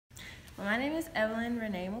My name is Evelyn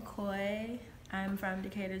Renee McCoy. I'm from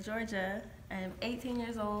Decatur, Georgia. I'm 18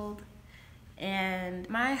 years old, and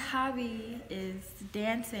my hobby is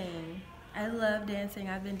dancing. I love dancing.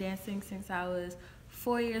 I've been dancing since I was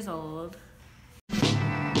 4 years old.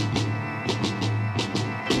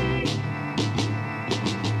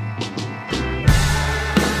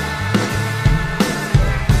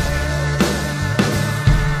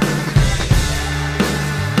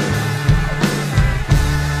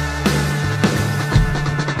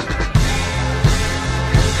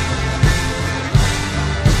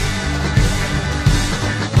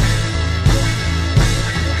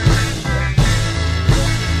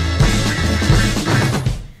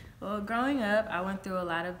 Growing up, I went through a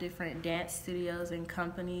lot of different dance studios and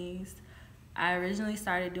companies. I originally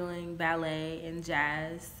started doing ballet and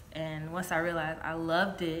jazz, and once I realized I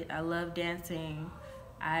loved it, I loved dancing,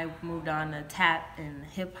 I moved on to tap and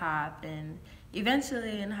hip hop, and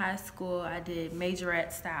eventually in high school I did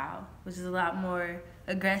majorette style, which is a lot more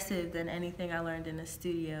aggressive than anything I learned in the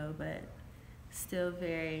studio, but still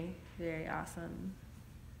very, very awesome.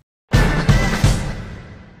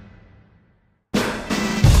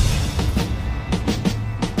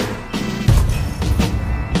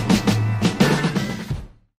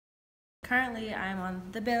 Currently, I'm on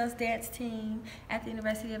the Bells dance team at the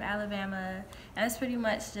University of Alabama. And it's pretty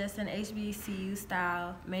much just an HBCU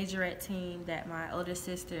style majorette team that my older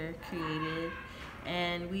sister created.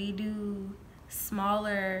 And we do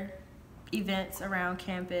smaller events around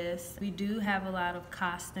campus. We do have a lot of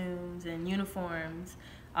costumes and uniforms.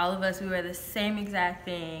 All of us, we wear the same exact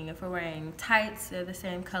thing. If we're wearing tights, they're the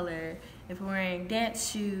same color. If we're wearing dance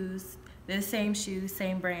shoes, they're the same shoes,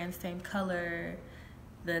 same brand, same color.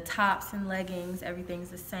 The tops and leggings,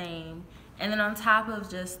 everything's the same. And then on top of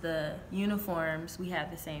just the uniforms, we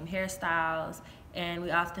have the same hairstyles, and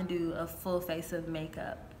we often do a full face of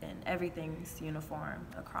makeup, and everything's uniform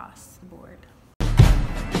across the board.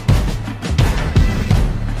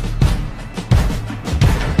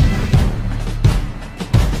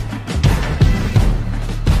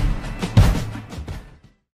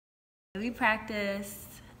 We practice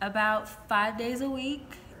about 5 days a week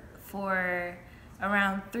for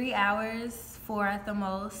around 3 hours, 4 at the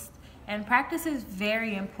most. And practice is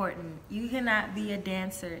very important. You cannot be a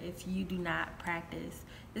dancer if you do not practice.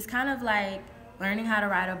 It's kind of like learning how to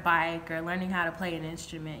ride a bike or learning how to play an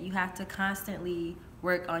instrument. You have to constantly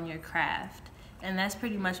work on your craft. And that's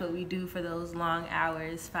pretty much what we do for those long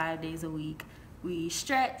hours, 5 days a week. We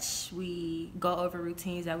stretch, we go over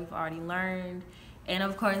routines that we've already learned, and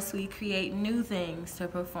of course we create new things to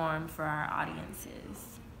perform for our audiences.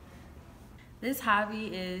 This hobby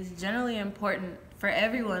is generally important for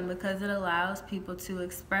everyone because it allows people to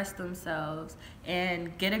express themselves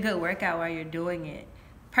and get a good workout while you're doing it.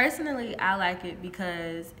 Personally, I like it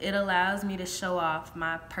because it allows me to show off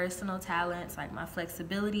my personal talents like my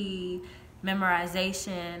flexibility,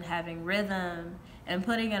 memorization, having rhythm, and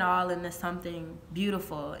putting it all into something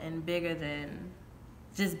beautiful and bigger than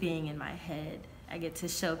just being in my head. I get to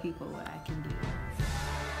show people what I can do.